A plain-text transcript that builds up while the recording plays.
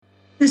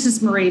This is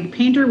Mairead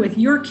Painter with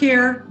Your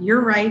Care,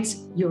 Your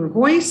Rights, Your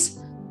Voice.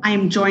 I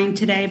am joined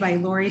today by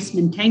Lori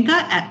Smintenka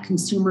at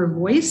Consumer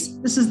Voice.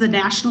 This is the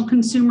National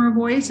Consumer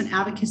Voice and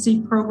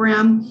Advocacy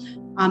Program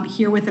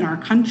here within our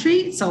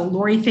country. So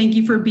Lori, thank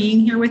you for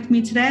being here with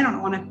me today. I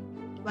don't want to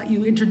let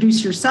you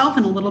introduce yourself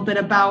and a little bit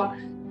about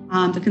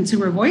the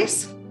Consumer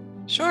Voice.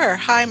 Sure.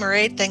 Hi,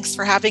 Mairead. Thanks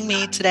for having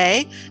me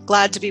today.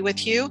 Glad to be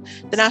with you.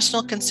 The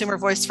National Consumer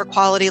Voice for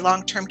Quality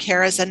Long-Term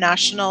Care is a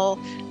national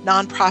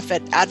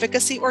nonprofit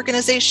advocacy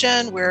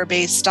organization. We're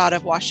based out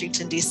of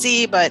Washington,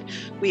 D.C., but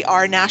we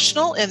are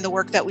national in the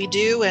work that we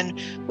do, and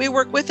we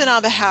work with and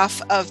on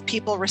behalf of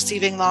people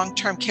receiving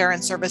long-term care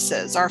and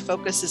services. Our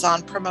focus is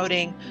on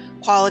promoting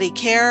quality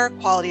care,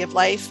 quality of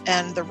life,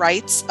 and the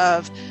rights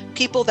of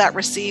people that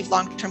receive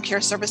long-term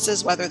care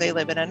services, whether they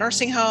live in a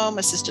nursing home,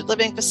 assisted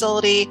living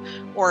facility,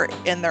 or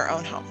in their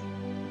own home.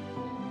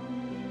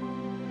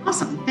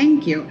 Awesome.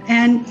 Thank you.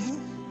 And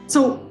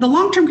so the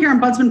Long-Term Care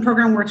Ombudsman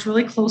Program works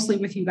really closely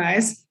with you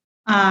guys.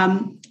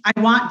 I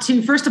want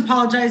to first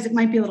apologize. It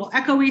might be a little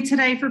echoey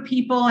today for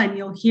people, and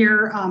you'll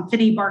hear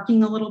Finny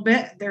barking a little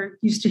bit. They're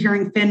used to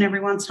hearing Finn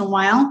every once in a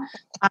while.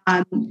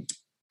 I'm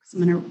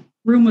in a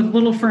room with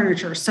little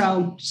furniture,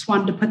 so just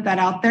wanted to put that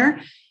out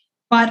there.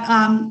 But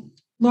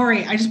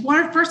Lori, I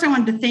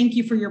wanted to thank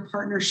you for your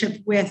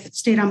partnership with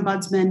state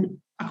ombudsmen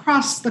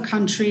across the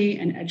country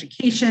and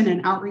education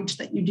and outreach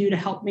that you do to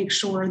help make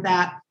sure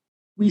that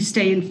we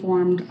stay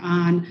informed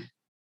on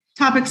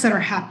topics that are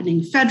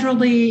happening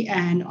federally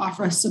and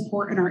offer us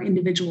support in our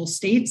individual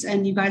states.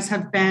 And you guys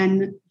have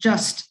been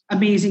just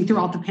amazing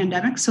throughout the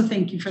pandemic. So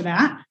thank you for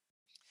that.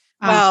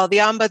 Well, the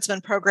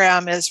Ombudsman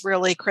Program is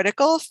really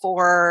critical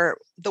for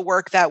the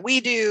work that we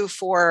do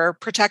for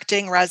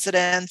protecting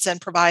residents and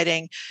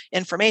providing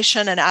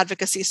information and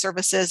advocacy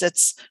services.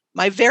 It's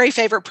my very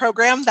favorite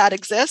program that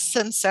exists.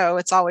 And so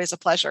it's always a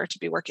pleasure to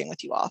be working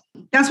with you all.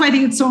 That's why I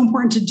think it's so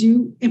important to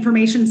do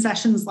information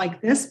sessions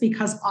like this,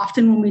 because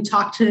often when we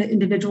talk to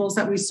individuals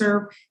that we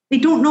serve, they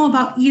don't know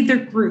about either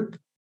group.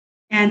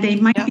 And they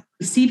might be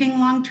receiving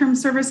long-term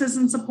services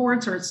and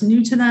supports, or it's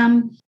new to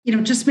them.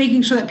 Just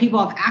making sure that people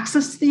have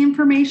access to the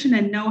information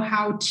and know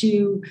how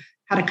to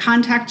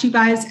contact you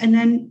guys. And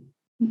then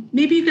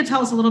maybe you could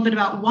tell us a little bit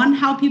about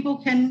how people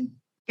can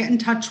get in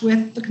touch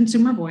with the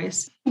Consumer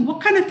Voice.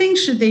 What kind of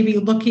things should they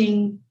be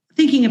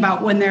thinking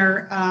about when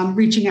they're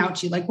reaching out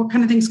to you? Like, what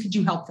kind of things could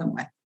you help them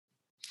with?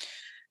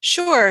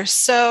 Sure.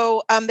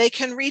 So they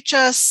can reach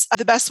us.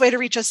 The best way to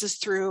reach us is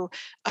through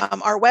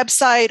our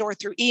website or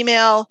through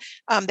email.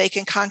 They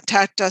can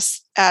contact us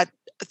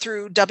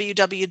through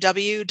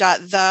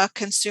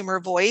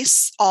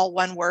www.theconsumervoice, all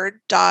one word,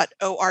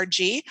 .org.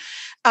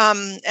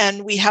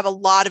 And we have a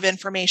lot of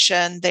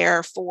information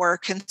there for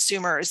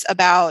consumers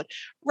about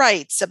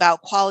rights,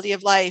 about quality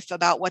of life,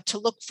 about what to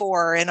look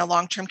for in a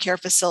long-term care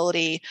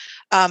facility,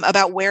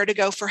 about where to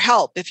go for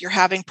help if you're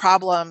having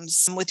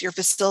problems with your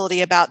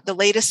facility, about the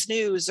latest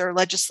news or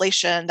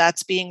legislation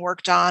that's being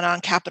worked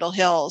on Capitol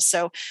Hill.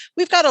 So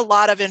we've got a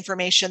lot of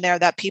information there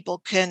that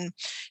people can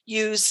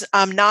use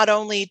not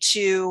only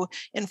to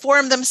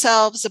inform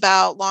themselves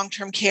about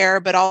long-term care,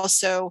 but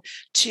also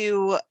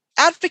to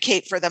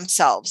advocate for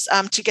themselves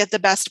to get the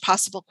best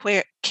possible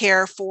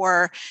care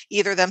for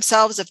either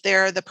themselves if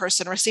they're the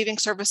person receiving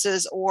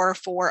services, or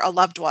for a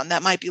loved one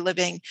that might be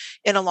living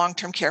in a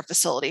long-term care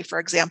facility, for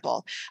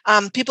example.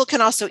 People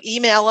can also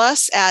email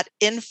us at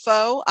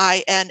info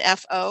at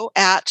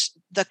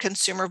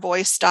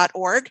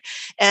theconsumervoice.org,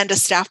 and a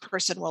staff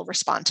person will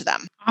respond to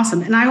them.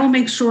 Awesome. And I will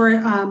make sure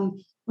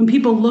when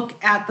people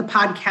look at the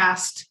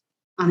podcast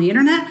on the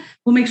internet,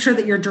 we'll make sure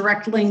that your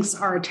direct links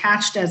are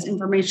attached as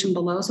information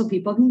below so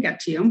people can get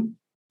to you.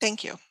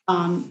 Thank you.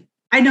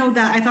 I know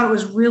that I thought it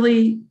was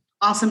really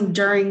awesome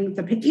even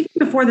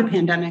before the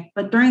pandemic,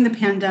 but during the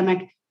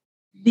pandemic,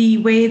 the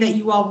way that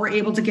you all were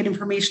able to get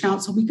information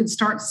out so we could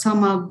start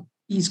some of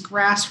these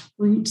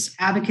grassroots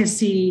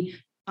advocacy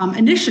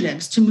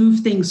initiatives to move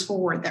things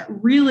forward that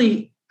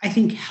really, I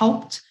think,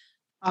 helped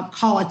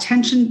call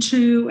attention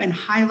to and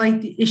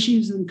highlight the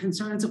issues and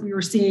concerns that we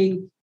were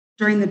seeing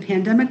during the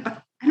pandemic. But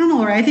I don't know,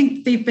 Laura, I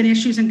think they've been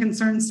issues and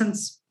concerns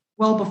since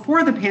well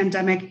before the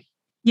pandemic.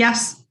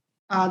 Yes,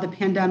 the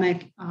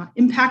pandemic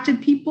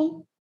impacted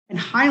people and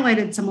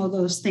highlighted some of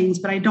those things,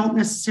 but I don't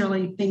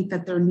necessarily think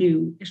that they're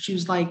new.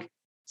 Issues like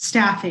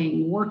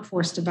staffing,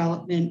 workforce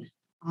development,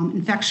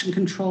 infection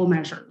control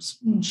measures.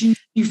 Do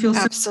you feel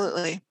so?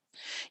 Absolutely.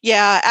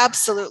 Yeah,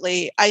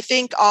 absolutely. I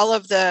think all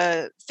of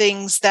the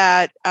things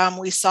that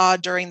we saw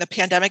during the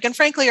pandemic, and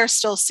frankly are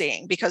still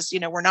seeing, because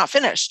we're not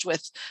finished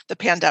with the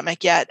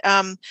pandemic yet.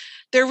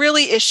 They're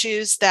really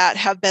issues that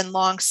have been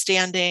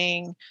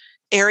longstanding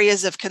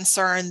areas of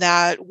concern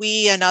that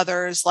we and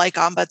others like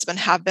ombudsmen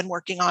have been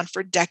working on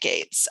for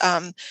decades.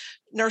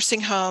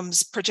 Nursing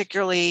homes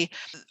particularly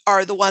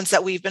are the ones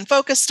that we've been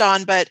focused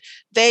on, but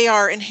they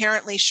are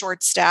inherently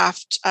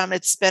short-staffed.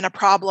 It's been a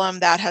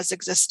problem that has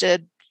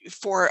existed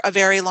for a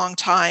very long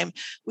time.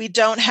 We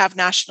don't have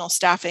national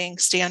staffing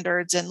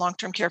standards in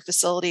long-term care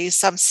facilities.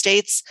 Some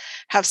states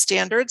have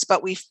standards,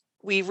 but we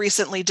we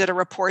recently did a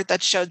report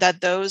that showed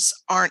that those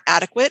aren't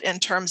adequate in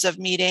terms of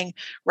meeting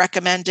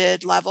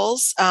recommended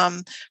levels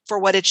for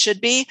what it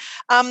should be.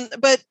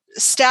 But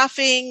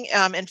staffing,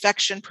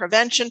 infection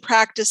prevention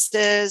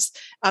practices,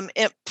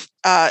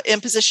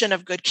 imposition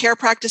of good care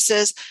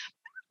practices,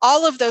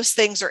 all of those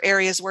things are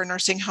areas where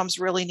nursing homes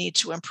really need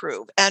to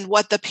improve. And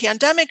what the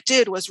pandemic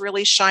did was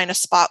really shine a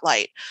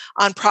spotlight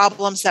on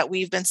problems that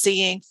we've been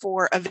seeing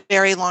for a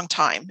very long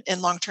time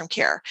in long-term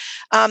care.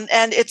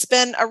 And it's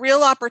been a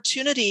real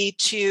opportunity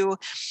to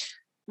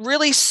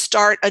really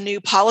start a new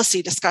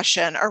policy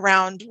discussion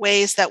around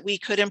ways that we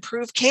could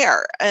improve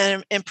care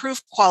and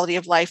improve quality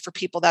of life for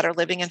people that are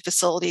living in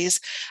facilities.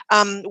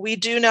 We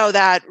do know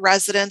that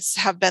residents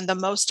have been the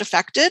most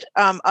affected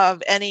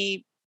of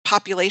any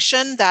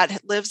population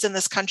that lives in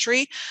this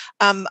country.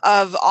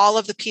 Of all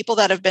of the people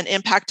that have been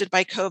impacted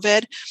by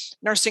COVID,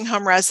 nursing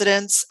home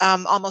residents,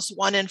 almost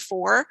 1 in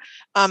 4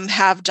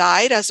 have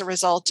died as a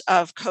result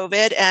of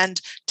COVID, and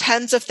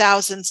tens of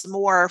thousands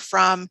more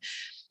from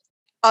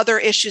other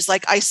issues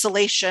like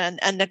isolation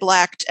and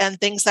neglect and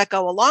things that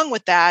go along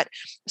with that.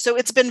 So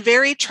it's been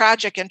very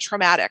tragic and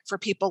traumatic for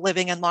people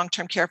living in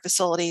long-term care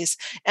facilities.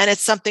 And it's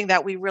something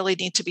that we really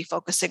need to be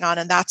focusing on.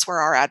 And that's where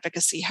our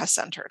advocacy has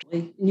centered.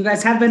 You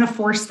guys have been a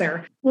force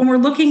there. When we're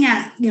looking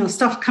at,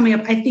 stuff coming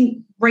up, I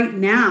think right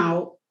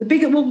now, the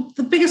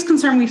biggest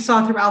concern we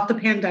saw throughout the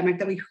pandemic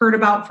that we heard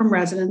about from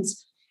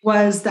residents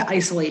was the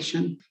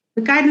isolation.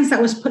 The guidance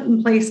that was put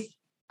in place,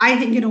 I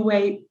think in a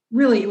way,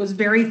 really, it was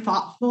very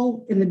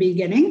thoughtful in the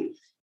beginning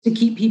to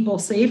keep people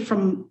safe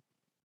from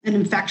an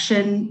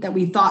infection that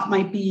we thought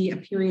might be a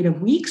period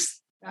of weeks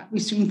that we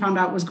soon found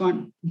out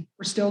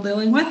we're still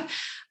dealing with,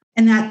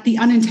 and that the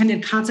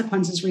unintended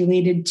consequences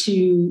related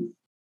to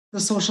the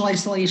social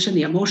isolation,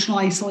 the emotional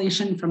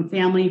isolation from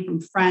family, from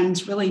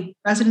friends, really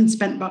residents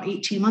spent about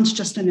 18 months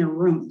just in their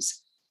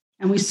rooms.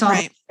 And we saw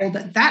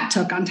that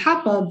took on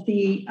top of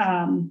the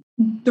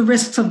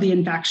risks of the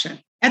infection.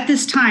 At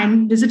this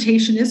time,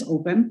 visitation is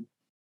open.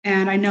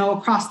 And I know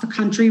across the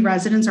country,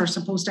 residents are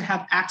supposed to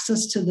have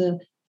access to the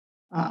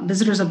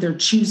visitors of their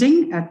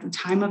choosing at the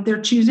time of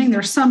their choosing.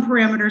 There's some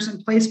parameters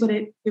in place, but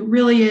it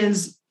really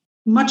is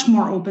much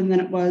more open than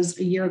it was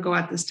a year ago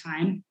at this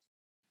time.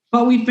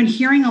 But we've been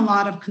hearing a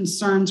lot of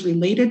concerns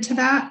related to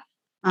that,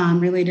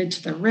 related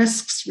to the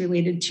risks,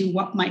 related to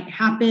what might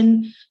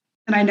happen.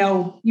 And I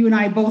know you and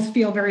I both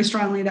feel very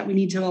strongly that we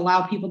need to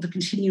allow people to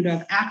continue to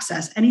have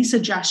access. Any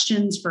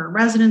suggestions for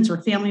residents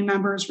or family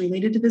members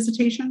related to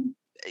visitation?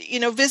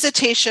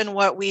 Visitation,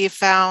 what we've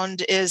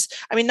found is,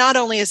 not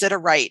only is it a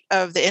right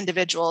of the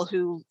individual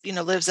who,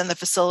 lives in the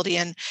facility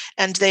and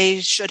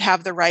they should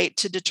have the right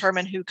to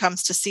determine who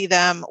comes to see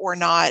them or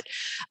not.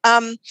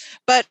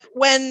 But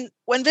when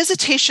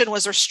visitation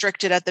was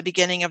restricted at the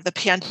beginning of the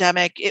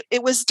pandemic,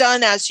 it was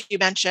done, as you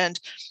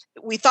mentioned.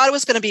 We thought it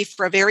was going to be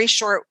for a very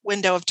short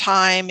window of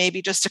time,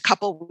 maybe just a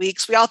couple of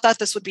weeks. We all thought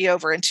this would be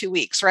over in 2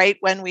 weeks, right?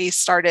 When we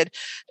started,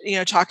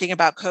 talking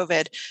about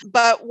COVID.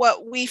 But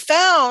what we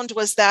found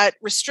was that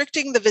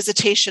restricting the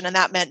visitation, and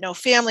that meant no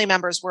family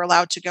members were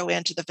allowed to go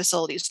into the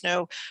facilities,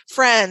 no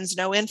friends,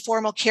 no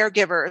informal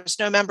caregivers,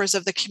 no members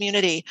of the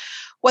community.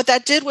 What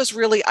that did was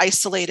really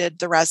isolated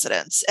the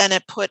residents, and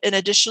it put an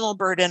additional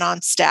burden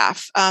on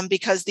staff,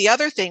 because the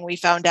other thing we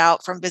found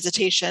out from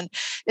visitation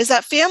is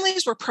that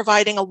families were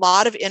providing a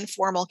lot of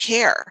informal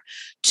care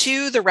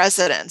to the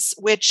residents,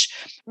 which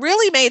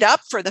really made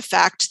up for the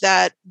fact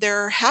that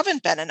there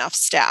haven't been enough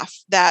staff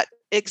that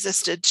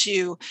existed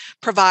to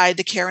provide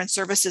the care and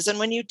services. And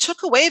when you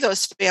took away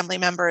those family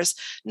members,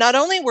 not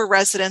only were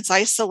residents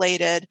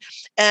isolated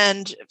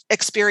and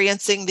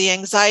experiencing the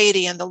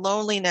anxiety and the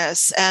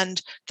loneliness and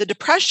the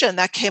depression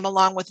that came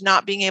along with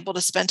not being able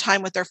to spend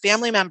time with their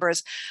family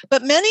members,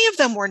 but many of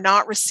them were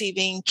not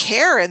receiving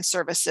care and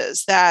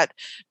services that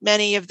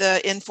many of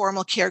the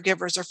informal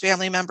caregivers or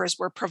family members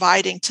were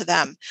providing to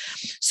them.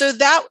 So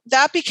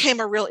that became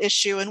a real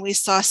issue, and we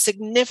saw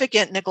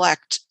significant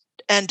neglect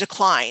and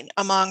decline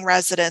among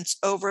residents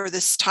over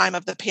this time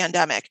of the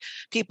pandemic.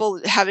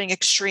 People having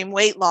extreme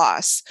weight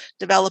loss,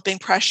 developing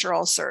pressure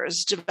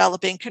ulcers,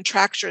 developing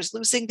contractures,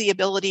 losing the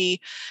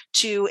ability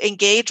to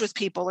engage with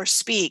people or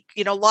speak,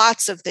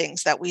 lots of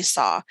things that we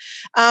saw.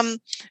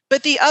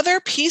 But the other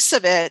piece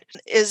of it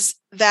is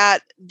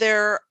that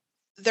there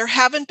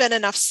haven't been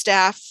enough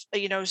staff,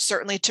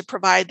 certainly to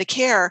provide the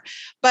care,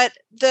 but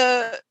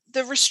the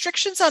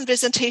restrictions on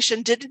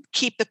visitation didn't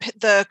keep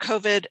the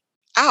COVID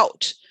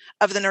out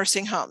of the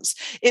nursing homes.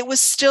 It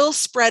was still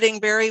spreading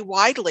very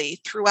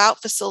widely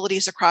throughout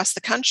facilities across the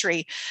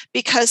country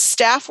because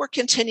staff were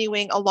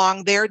continuing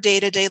along their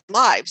day-to-day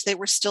lives. They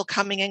were still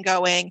coming and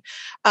going.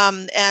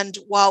 And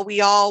while we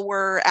all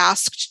were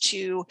asked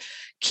to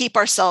keep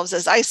ourselves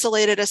as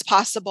isolated as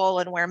possible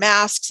and wear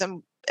masks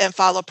and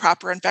follow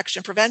proper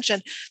infection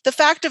prevention, the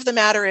fact of the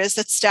matter is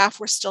that staff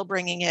were still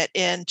bringing it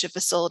into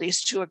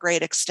facilities to a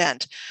great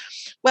extent.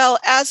 Well,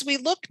 as we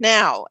look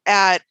now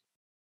at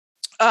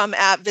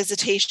at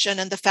visitation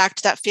and the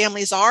fact that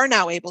families are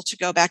now able to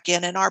go back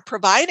in and are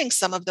providing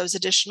some of those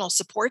additional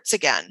supports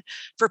again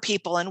for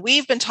people. And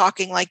we've been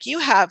talking, like you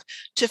have,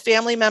 to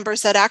family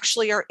members that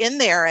actually are in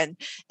there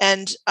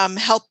and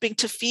helping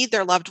to feed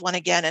their loved one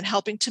again and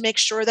helping to make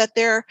sure that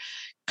they're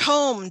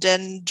combed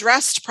and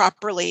dressed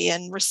properly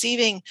and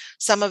receiving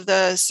some of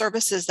the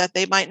services that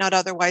they might not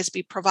otherwise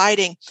be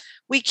providing.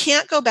 We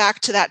can't go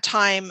back to that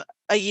time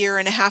a year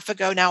and a half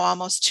ago now,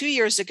 almost 2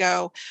 years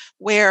ago,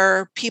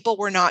 where people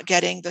were not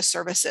getting the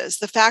services.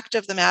 The fact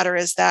of the matter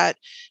is that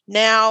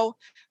now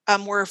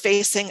we're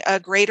facing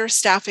a greater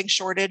staffing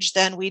shortage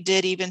than we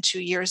did even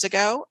 2 years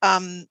ago.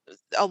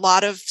 A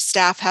lot of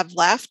staff have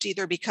left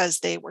either because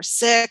they were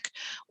sick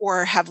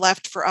or have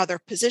left for other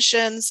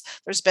positions.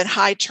 There's been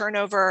high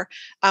turnover.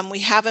 We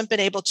haven't been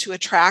able to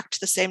attract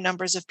the same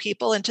numbers of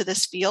people into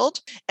this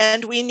field.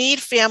 And we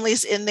need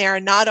families in there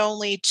not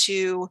only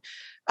to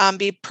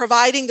be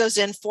providing those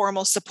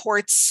informal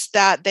supports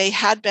that they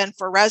had been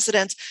for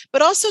residents,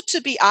 but also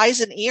to be eyes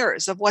and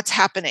ears of what's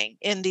happening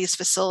in these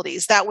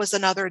facilities. That was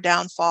another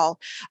downfall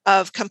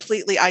of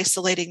completely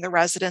isolating the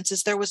residents,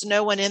 is there was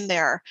no one in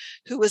there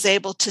who was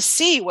able to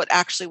see what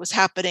actually was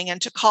happening and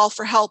to call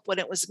for help when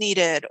it was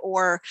needed,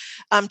 or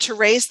to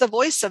raise the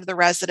voice of the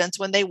residents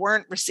when they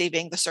weren't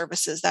receiving the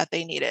services that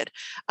they needed.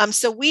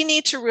 So we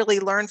need to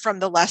really learn from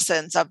the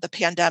lessons of the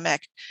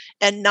pandemic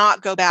and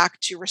not go back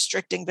to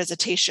restricting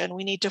visitation.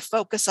 We need to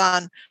focus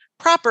on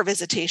proper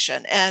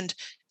visitation and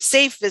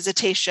safe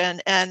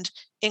visitation and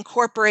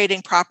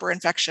incorporating proper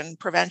infection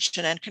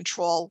prevention and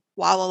control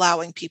while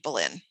allowing people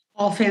in.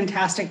 All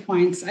fantastic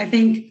points. I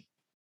think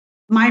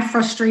my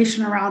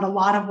frustration around a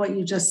lot of what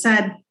you just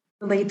said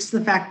relates to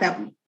the fact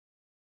that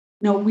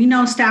we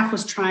know staff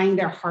was trying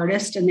their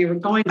hardest and they were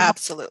going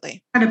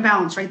absolutely try to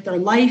balance, right, their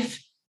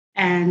life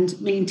and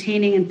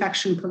maintaining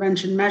infection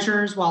prevention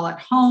measures while at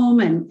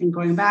home and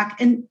going back.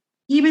 And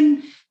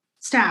even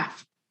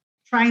staff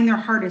trying their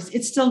hardest,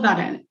 it still got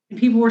in. And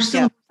people were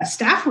still,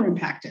 staff were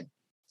impacted.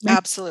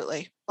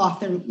 Absolutely.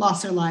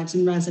 Lost their lives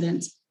and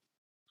residents.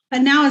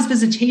 But now as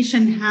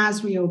visitation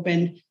has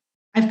reopened,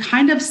 I've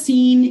kind of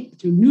seen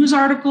through news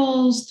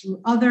articles,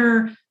 through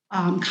other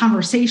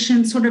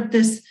conversations, sort of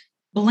this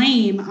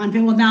blame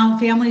on, well, now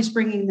families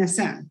bringing this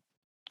in.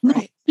 No,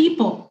 right.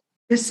 People,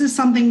 this is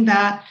something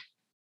that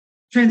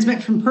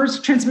transmits from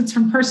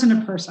person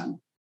to person.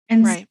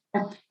 And right.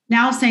 So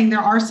now saying there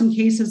are some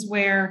cases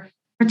where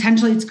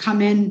potentially it's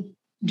come in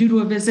due to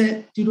a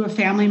visit, due to a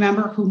family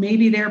member who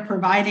maybe they're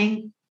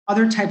providing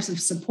other types of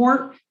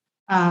support,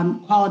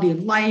 quality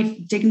of life,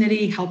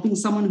 dignity, helping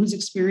someone who's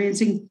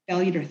experiencing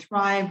failure to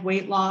thrive,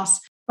 weight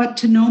loss, but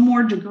to no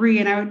more degree.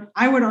 And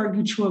I would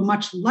argue to a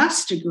much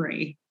less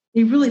degree,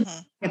 they really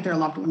get their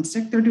loved ones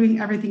sick. They're doing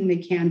everything they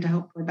can to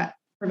help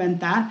prevent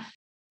that.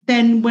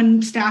 Than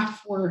when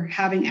staff were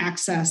having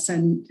access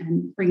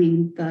and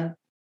bringing the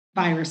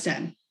virus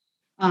in.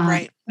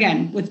 Right.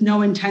 Again, with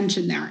no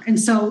intention there. And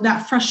so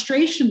that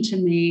frustration to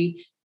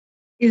me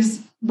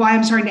is why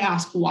I'm starting to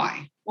ask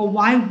why. Well,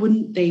 why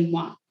wouldn't they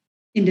want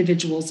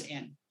individuals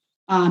in?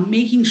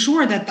 Making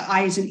sure that the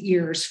eyes and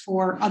ears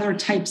for other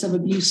types of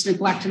abuse,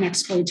 neglect, and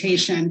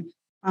exploitation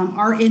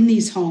are in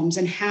these homes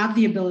and have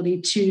the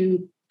ability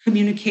to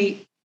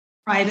communicate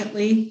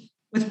privately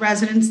with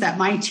residents, that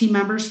my team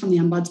members from the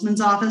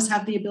Ombudsman's office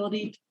have the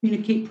ability to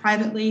communicate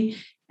privately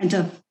and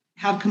to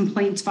have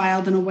complaints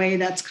filed in a way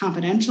that's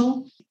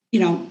confidential.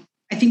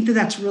 I think that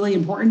that's really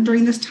important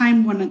during this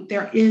time when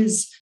there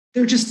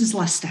just is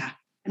less staff,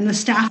 and the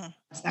staff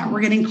that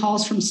we're getting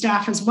calls from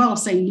staff as well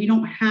saying we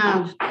don't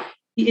have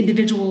the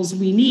individuals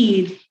we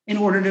need in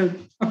order to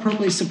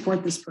appropriately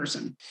support this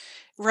person.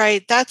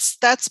 Right.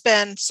 That's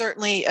been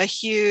certainly a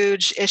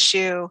huge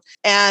issue.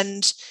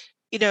 And,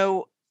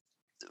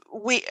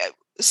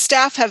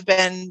 staff have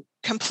been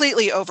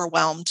completely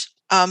overwhelmed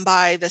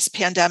by this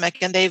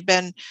pandemic,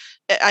 and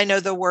I know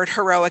the word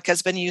heroic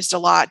has been used a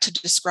lot to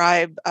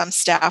describe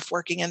staff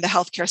working in the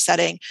healthcare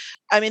setting.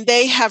 I mean,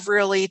 they have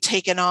really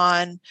taken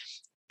on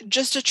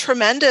just a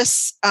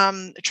tremendous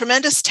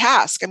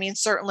task. I mean,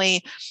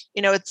 certainly,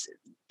 it's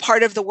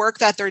part of the work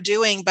that they're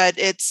doing, but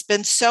it's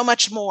been so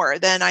much more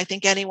than I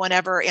think anyone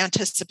ever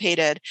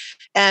anticipated.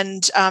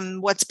 And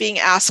what's being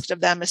asked of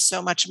them is so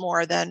much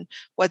more than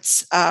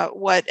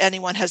what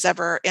anyone has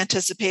ever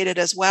anticipated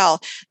as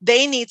well.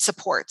 They need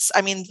supports.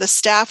 I mean, the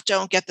staff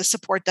don't get the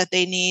support that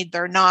they need.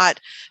 They're not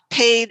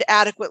paid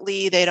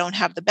adequately. They don't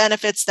have the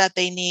benefits that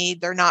they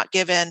need. They're not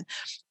given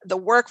the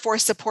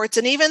workforce supports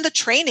and even the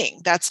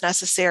training that's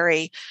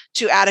necessary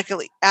to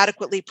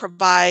adequately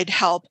provide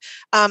help.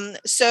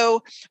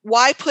 So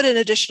why put an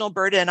additional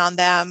burden on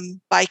them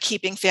by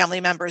keeping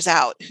family members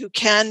out who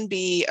can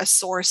be a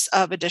source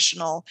of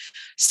additional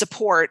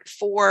support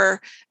for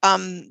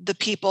the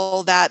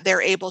people that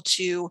they're able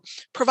to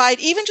provide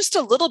even just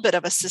a little bit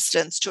of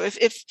assistance to?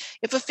 If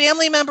a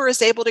family member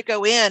is able to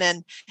go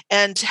in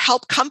and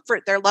help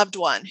comfort their loved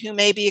one who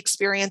may be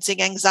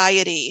experiencing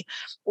anxiety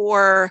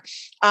or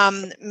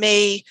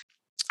may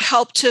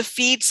help to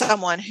feed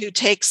someone who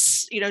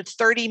takes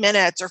 30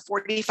 minutes or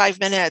 45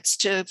 minutes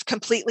to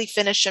completely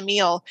finish a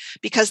meal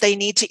because they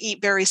need to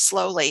eat very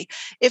slowly.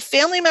 If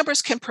family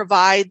members can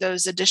provide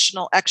those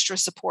additional extra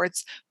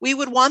supports, we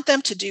would want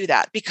them to do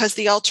that, because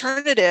the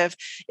alternative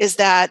is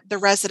that the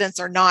residents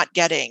are not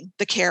getting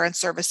the care and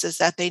services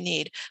that they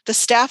need. The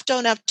staff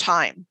don't have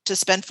time to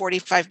spend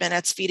 45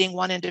 minutes feeding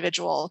one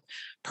individual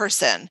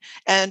person.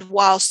 And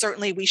while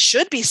certainly we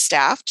should be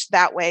staffed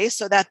that way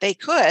so that they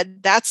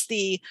could, that's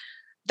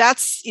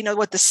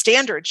what the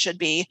standard should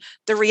be.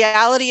 The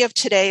reality of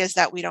today is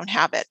that we don't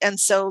have it. And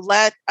so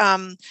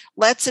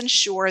let's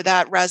ensure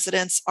that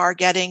residents are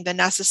getting the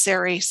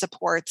necessary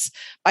supports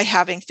by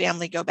having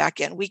family go back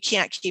in. We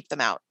can't keep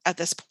them out at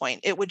this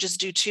point. It would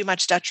just do too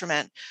much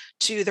detriment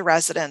to the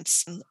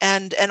residents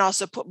and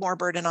also put more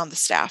burden on the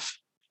staff.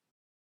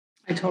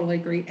 I totally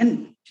agree.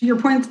 And to your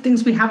point,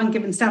 things we haven't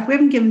given staff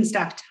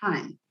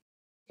time.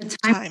 The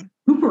time to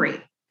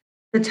recuperate,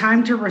 the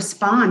time to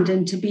respond,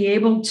 and to be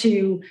able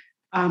to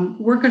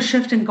work a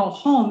shift and go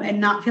home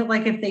and not feel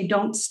like if they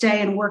don't stay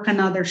and work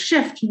another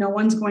shift, no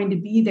one's going to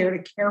be there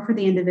to care for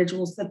the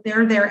individuals that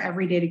they're there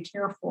every day to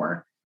care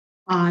for,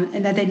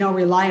 and that they know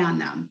rely on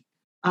them.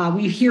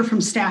 We hear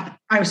from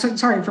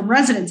from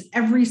residents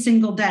every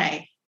single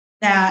day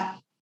that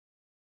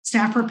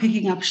staff are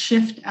picking up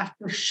shift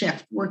after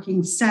shift,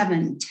 working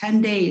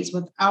 7-10 days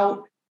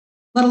without,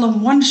 let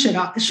alone one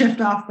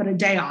shift off, but a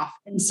day off.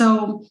 And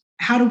so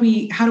how do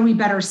we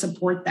better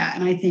support that?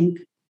 And I think,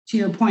 to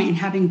your point, in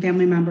having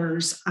family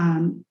members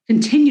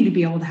continue to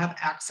be able to have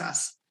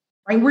access,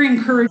 right? We're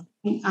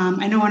encouraging,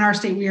 I know in our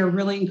state, we are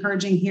really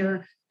encouraging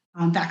here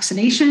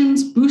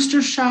vaccinations,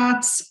 booster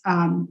shots,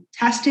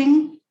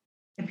 testing.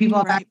 If people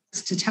have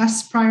access to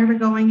tests prior to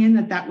going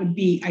in, that would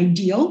be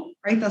ideal,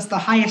 right? That's the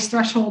highest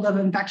threshold of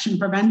infection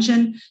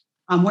prevention.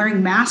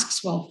 Wearing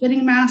masks,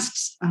 well-fitting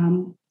masks,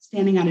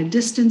 standing at a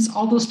distance,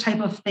 all those type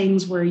of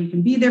things where you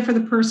can be there for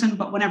the person,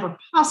 but whenever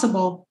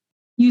possible,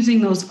 using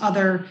those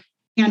other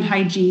hand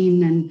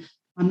hygiene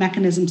and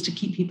mechanisms to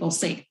keep people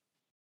safe.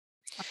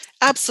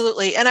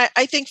 Absolutely. And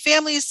I think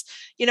families,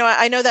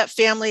 I know that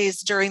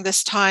families during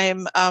this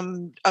time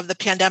of the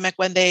pandemic,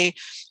 when they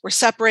were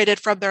separated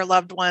from their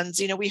loved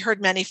ones, we heard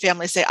many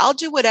families say, I'll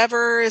do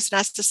whatever is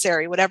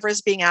necessary, whatever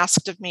is being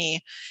asked of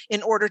me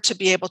in order to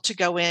be able to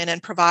go in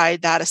and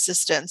provide that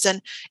assistance.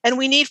 And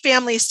we need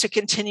families to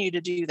continue to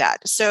do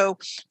that. So,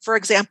 for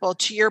example,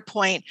 to your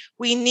point,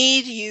 we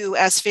need you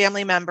as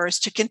family members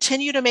to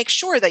continue to make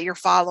sure that you're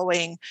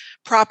following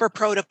proper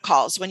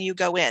protocols when you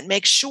go in.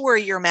 Make sure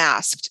you're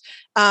masked.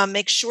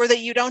 Make sure that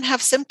you don't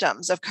have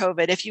symptoms of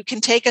COVID. If you can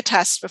take a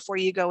test before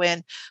you go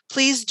in,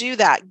 please do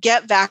that.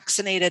 Get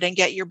vaccinated and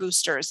get your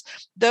boosters.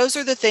 Those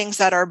are the things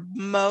that are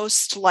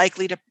most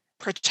likely to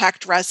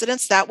protect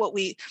residents. That's what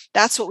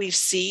we've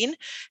seen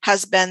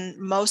has been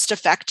most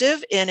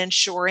effective in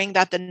ensuring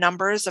that the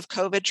numbers of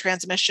COVID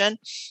transmission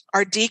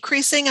are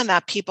decreasing and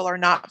that people are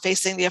not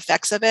facing the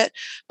effects of it.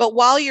 But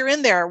while you're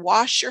in there,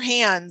 wash your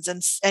hands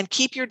and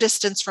keep your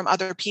distance from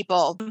other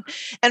people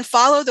and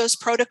follow those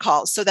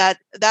protocols so that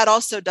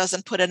also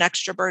doesn't put an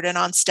extra burden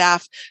on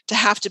staff to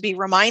have to be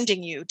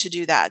reminding you to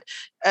do that.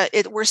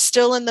 We're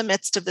still in the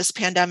midst of this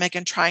pandemic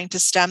and trying to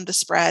stem the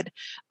spread,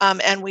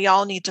 and we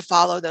all need to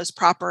follow those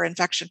proper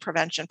infection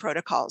prevention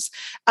protocols.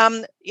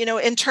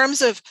 In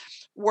terms of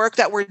work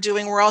that we're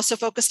doing, we're also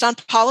focused on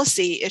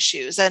policy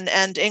issues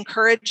and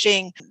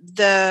encouraging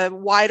the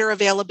wider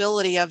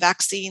availability of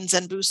vaccines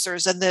and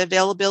boosters and the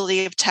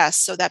availability of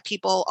tests so that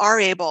people are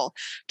able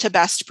to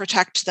best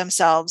protect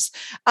themselves,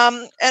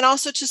 and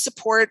also to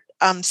support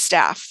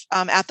staff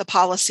at the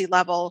policy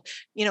level,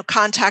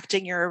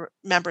 contacting your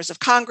members of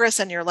Congress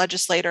and your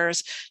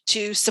legislators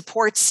to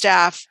support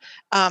staff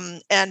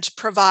and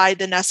provide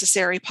the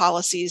necessary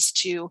policies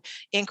to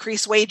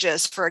increase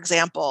wages, for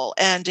example,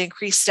 and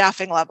increase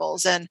staffing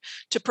levels, and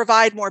to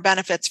provide more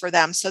benefits for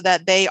them so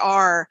that they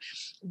are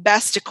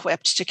best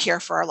equipped to care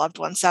for our loved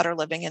ones that are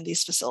living in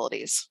these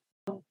facilities.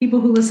 People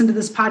who listen to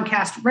this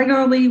podcast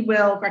regularly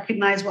will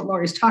recognize what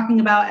Lori's talking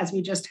about, as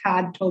we just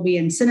had Toby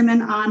and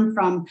Cinnamon on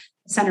from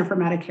the Center for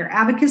Medicare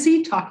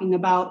Advocacy talking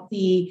about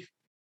the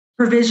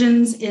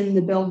provisions in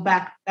the Build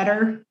Back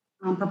Better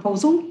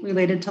proposal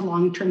related to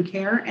long-term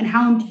care and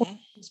how important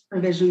these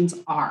provisions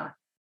are.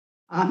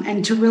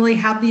 And to really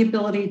have the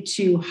ability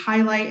to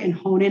highlight and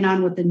hone in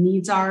on what the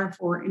needs are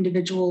for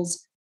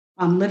individuals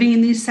living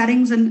in these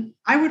settings. And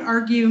I would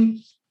argue,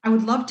 I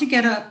would love to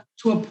get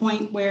to a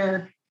point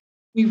where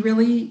we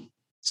really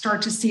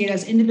start to see it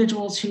as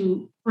individuals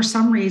who, for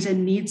some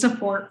reason, need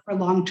support for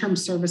long-term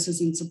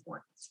services and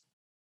supports.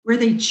 Where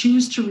they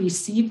choose to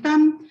receive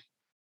them,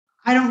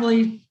 I don't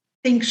really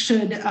think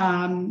should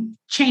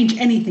change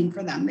anything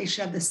for them. They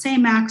should have the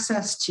same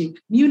access to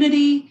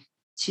community,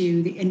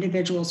 to the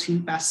individuals who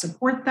best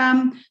support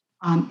them,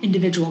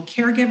 individual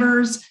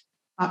caregivers,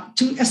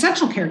 to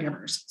essential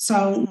caregivers.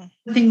 So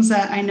the things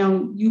that I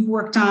know you've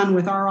worked on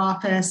with our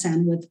office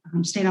and with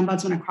state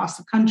ombudsman across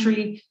the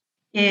country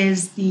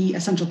is the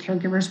Essential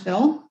Caregivers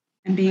Bill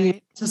and being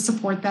able to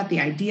support that,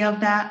 the idea of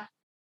that.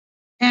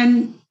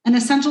 And an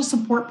essential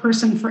support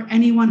person for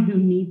anyone who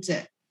needs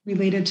it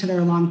related to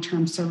their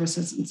long-term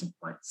services and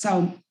support.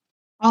 So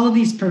all of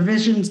these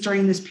provisions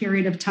during this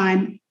period of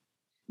time,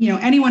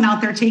 anyone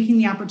out there taking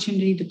the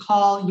opportunity to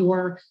call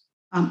your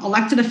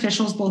elected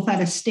officials, both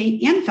at a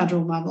state and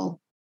federal level,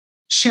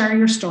 share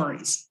your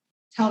stories.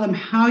 Tell them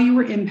how you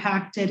were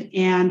impacted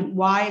and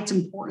why it's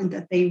important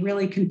that they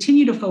really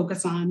continue to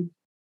focus on,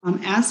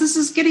 as this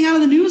is getting out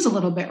of the news a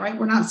little bit, right?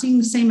 We're not seeing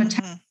the same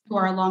attention to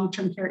our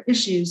long-term care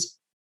issues.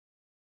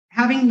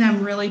 Having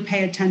them really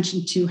pay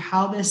attention to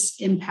how this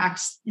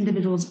impacts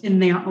individuals in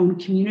their own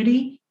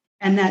community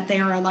and that they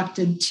are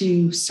elected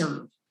to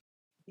serve,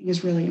 I think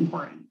is really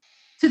important.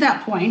 To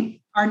that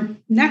point, our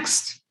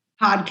next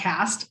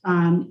podcast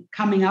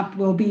coming up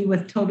will be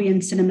with Toby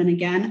and Cinnamon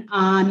again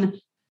on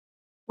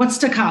what's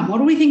to come. What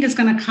do we think is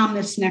going to come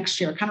this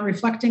next year? Kind of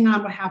reflecting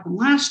on what happened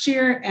last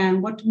year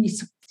and what do we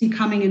see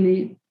coming in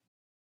the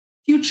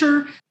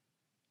future.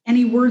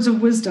 Any words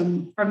of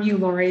wisdom from you,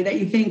 Lori, that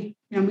you think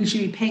we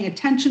should be paying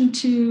attention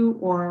to,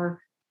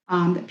 or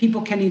that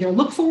people can either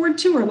look forward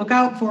to or look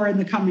out for in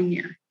the coming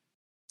year?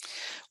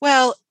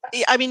 Well,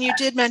 I mean, you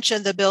did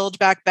mention the Build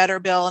Back Better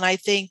bill, and I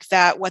think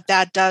that what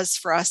that does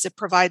for us, it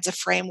provides a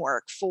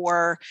framework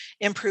for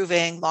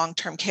improving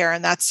long-term care.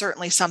 And that's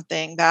certainly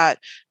something that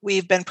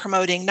we've been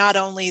promoting, not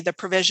only the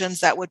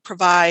provisions that would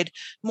provide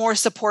more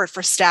support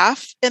for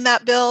staff in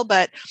that bill,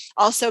 but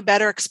also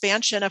better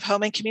expansion of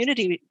home and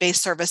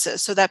community-based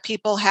services so that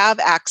people have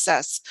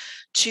access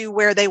to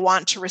where they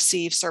want to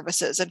receive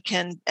services and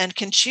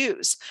can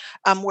choose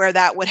where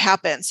that would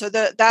happen. So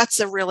that's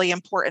a really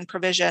important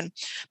provision.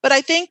 But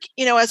I think,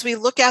 as we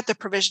look at the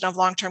provision of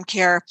long-term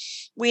care,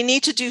 we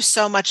need to do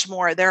so much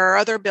more. There are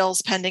other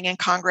bills pending in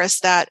Congress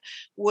that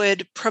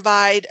would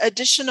provide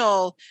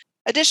additional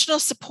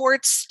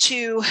supports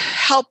to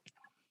help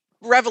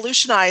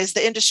revolutionize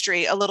the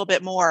industry a little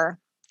bit more,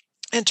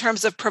 in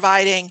terms of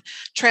providing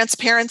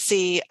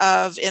transparency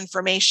of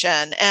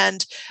information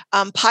and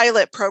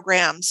pilot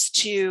programs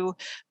to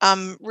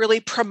really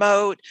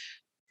promote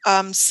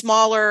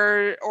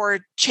smaller or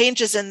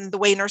changes in the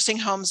way nursing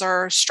homes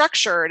are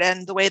structured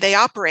and the way they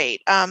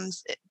operate,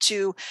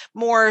 to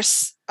more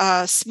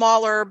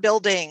smaller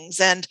buildings,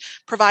 and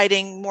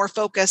providing more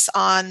focus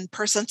on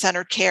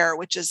person-centered care,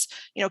 which is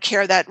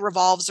care that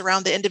revolves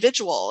around the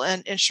individual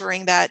and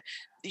ensuring that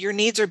your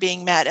needs are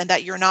being met and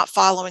that you're not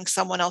following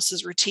someone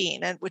else's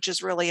routine, and which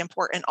is really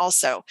important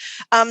also.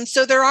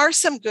 So there are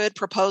some good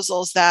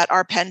proposals that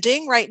are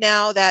pending right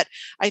now that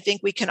I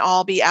think we can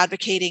all be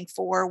advocating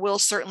for. We'll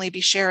certainly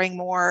be sharing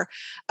more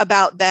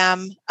about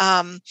them.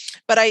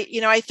 But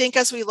I think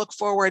as we look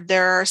forward,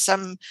 there are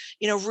some,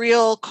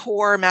 real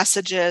core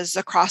messages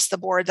across the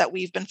board that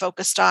we've been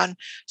focused on.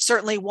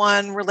 Certainly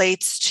one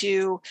relates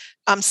to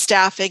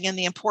staffing and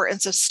the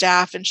importance of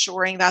staff,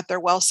 ensuring that they're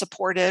well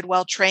supported,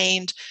 well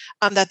trained,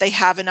 that they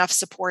have enough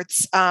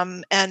supports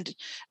and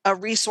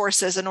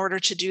resources in order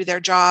to do their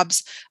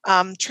jobs.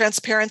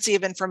 Transparency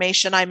of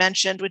information I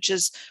mentioned, which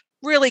is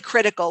really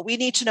critical. We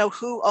need to know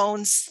who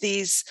owns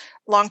these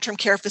long-term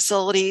care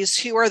facilities,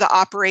 who are the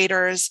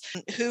operators,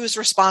 who's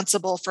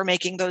responsible for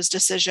making those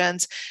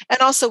decisions. And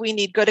also we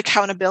need good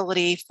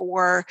accountability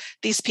for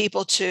these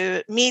people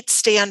to meet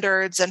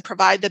standards and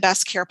provide the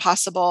best care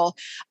possible,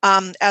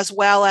 as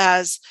well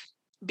as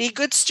be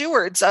good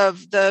stewards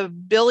of the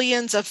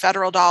billions of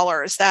federal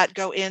dollars that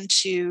go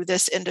into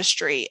this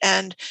industry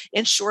and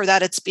ensure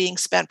that it's being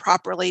spent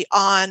properly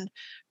on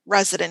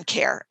resident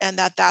care, and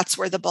that's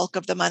where the bulk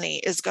of the money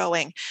is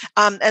going.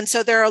 And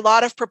so there are a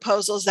lot of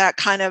proposals that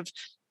kind of,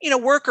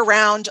 work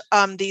around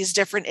these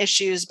different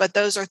issues, but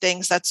those are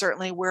things that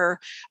certainly we're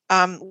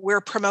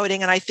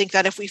promoting. And I think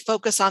that if we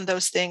focus on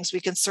those things, we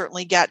can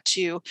certainly get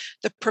to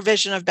the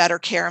provision of better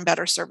care and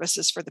better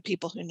services for the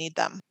people who need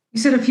them.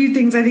 You said a few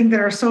things I think that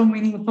are so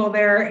meaningful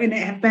there and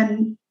have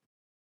been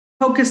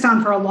focused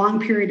on for a long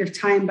period of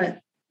time, but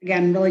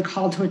again, really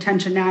called to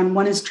attention now. And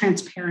one is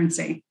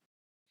transparency.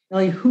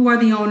 Really, who are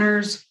the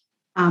owners?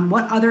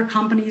 What other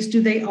companies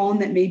do they own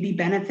that may be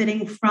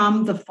benefiting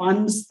from the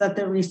funds that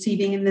they're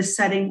receiving in this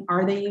setting?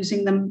 Are they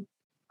using them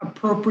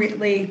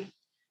appropriately?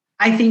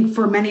 I think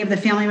for many of the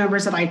family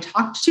members that I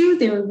talked to,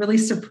 they were really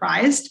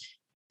surprised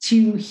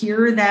to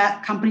hear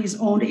that companies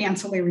owned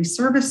ancillary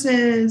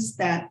services,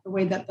 that the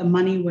way that the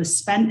money was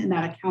spent and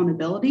that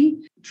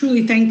accountability.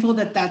 Truly thankful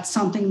that that's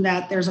something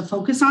that there's a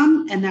focus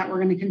on and that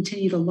we're going to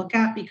continue to look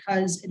at,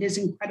 because it is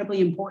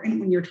incredibly important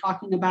when you're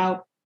talking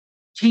about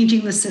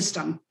changing the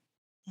system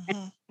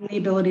and the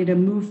ability to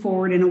move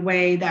forward in a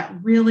way that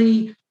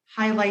really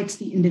highlights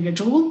the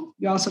individual.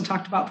 You also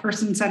talked about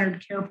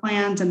person-centered care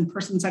plans and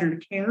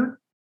person-centered care.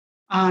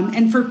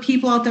 And for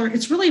people out there,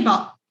 it's really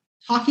about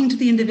talking to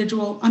the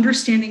individual,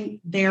 understanding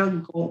their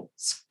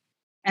goals,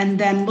 and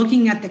then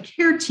looking at the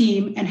care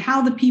team and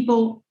how the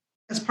people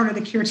as part of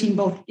the care team,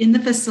 both in the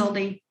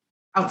facility,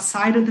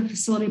 outside of the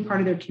facility,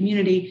 part of their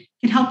community,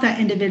 can help that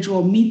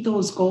individual meet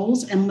those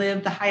goals and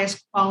live the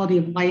highest quality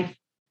of life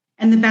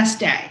and the best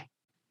day,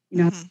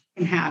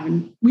 can have.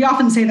 And we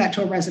often say that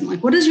to a resident,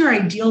 like, what does your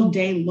ideal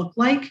day look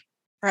like?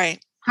 Right.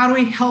 How do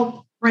we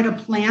help write a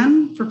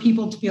plan for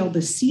people to be able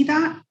to see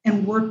that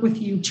and work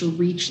with you to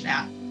reach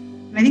that.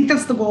 And I think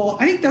that's the goal.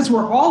 I think that's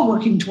what we're all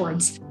working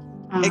towards.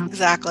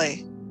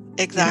 Exactly.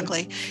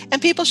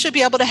 And people should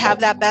be able to have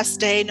that best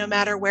day no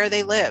matter where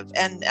they live.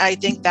 And I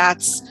think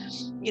that's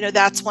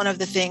one of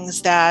the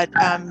things that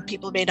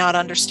people may not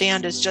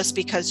understand is just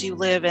because you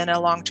live in a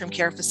long-term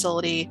care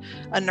facility,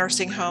 a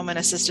nursing home, an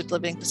assisted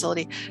living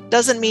facility,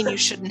 doesn't mean you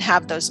shouldn't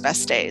have those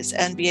best days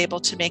and be able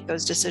to make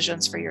those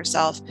decisions for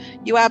yourself.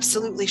 You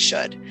absolutely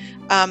should.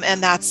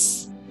 And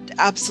that's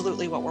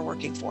absolutely what we're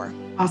working for.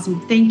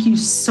 Awesome. Thank you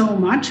so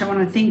much. I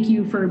want to thank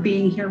you for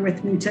being here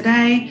with me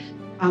today.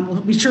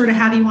 We'll be sure to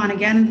have you on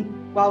again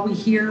while we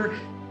hear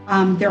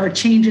there are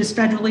changes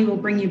federally. We'll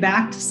bring you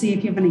back to see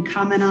if you have any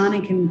comment on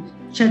and can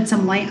shed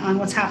some light on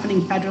what's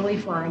happening federally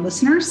for our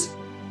listeners.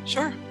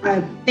 Sure.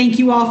 Thank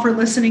you all for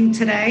listening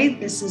today.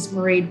 This is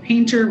Mairead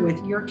Painter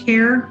with Your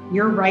Care,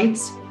 Your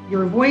Rights,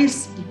 Your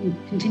Voice. You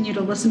can continue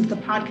to listen to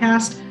the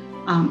podcast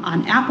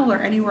on Apple or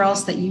anywhere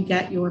else that you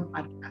get your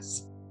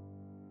podcasts.